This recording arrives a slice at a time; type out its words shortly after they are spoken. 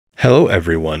Hello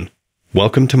everyone,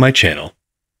 welcome to my channel.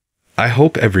 I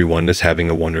hope everyone is having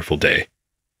a wonderful day.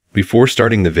 Before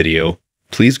starting the video,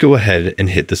 please go ahead and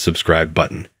hit the subscribe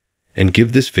button and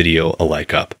give this video a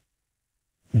like up.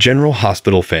 General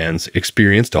Hospital fans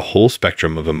experienced a whole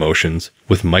spectrum of emotions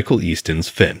with Michael Easton's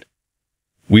Finn.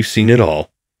 We've seen it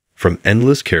all, from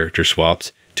endless character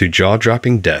swaps to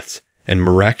jaw-dropping deaths and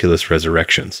miraculous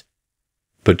resurrections.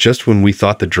 But just when we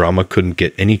thought the drama couldn't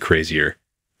get any crazier,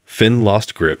 Finn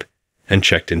lost grip and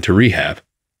checked into rehab.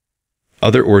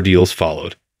 Other ordeals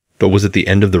followed, but was at the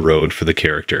end of the road for the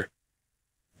character.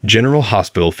 General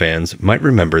Hospital fans might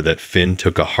remember that Finn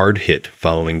took a hard hit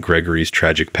following Gregory's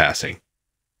tragic passing.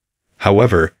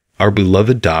 However, our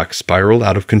beloved Doc spiraled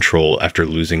out of control after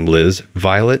losing Liz,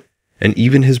 Violet, and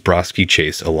even his broski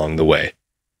chase along the way.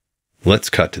 Let's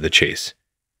cut to the chase.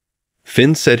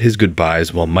 Finn said his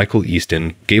goodbyes while Michael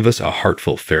Easton gave us a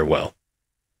heartfelt farewell.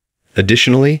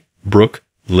 Additionally, Brook,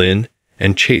 Lynn,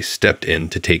 and Chase stepped in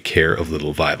to take care of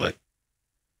little Violet.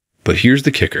 But here's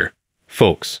the kicker,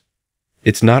 folks.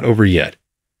 It's not over yet.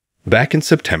 Back in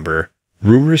September,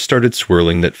 rumors started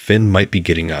swirling that Finn might be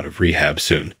getting out of rehab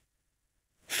soon.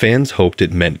 Fans hoped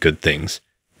it meant good things,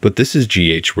 but this is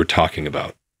GH we're talking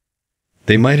about.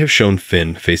 They might have shown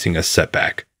Finn facing a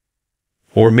setback.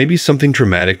 Or maybe something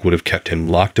dramatic would have kept him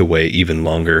locked away even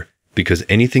longer, because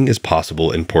anything is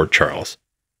possible in Port Charles.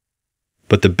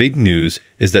 But the big news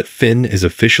is that Finn is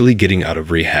officially getting out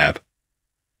of rehab.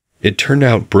 It turned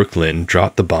out Brooklyn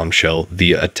dropped the bombshell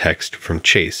via a text from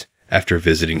Chase after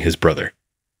visiting his brother.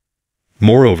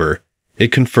 Moreover,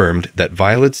 it confirmed that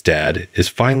Violet's dad is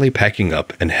finally packing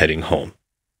up and heading home.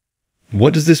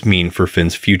 What does this mean for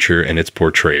Finn's future and its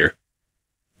portrayer?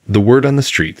 The word on the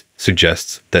street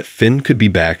suggests that Finn could be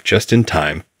back just in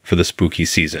time for the spooky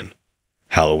season,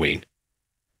 Halloween.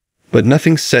 But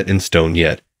nothing's set in stone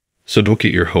yet, so don't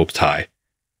get your hopes high.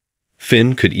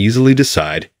 Finn could easily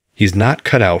decide he's not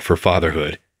cut out for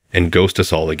fatherhood and ghost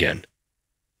us all again.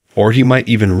 Or he might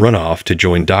even run off to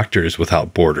join Doctors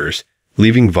Without Borders,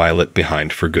 leaving Violet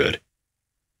behind for good.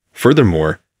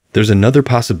 Furthermore, there's another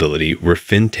possibility where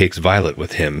Finn takes Violet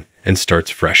with him and starts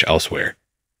fresh elsewhere.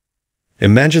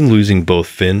 Imagine losing both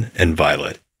Finn and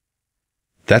Violet.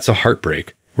 That's a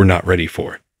heartbreak we're not ready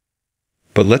for.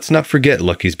 But let's not forget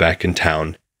Lucky's back in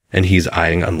town, and he's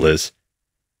eyeing on Liz.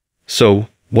 So,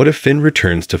 what if Finn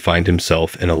returns to find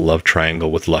himself in a love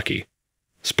triangle with Lucky?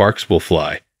 Sparks will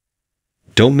fly.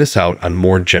 Don't miss out on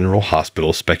more General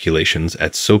Hospital speculations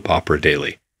at Soap Opera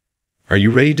Daily. Are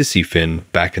you ready to see Finn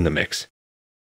back in the mix?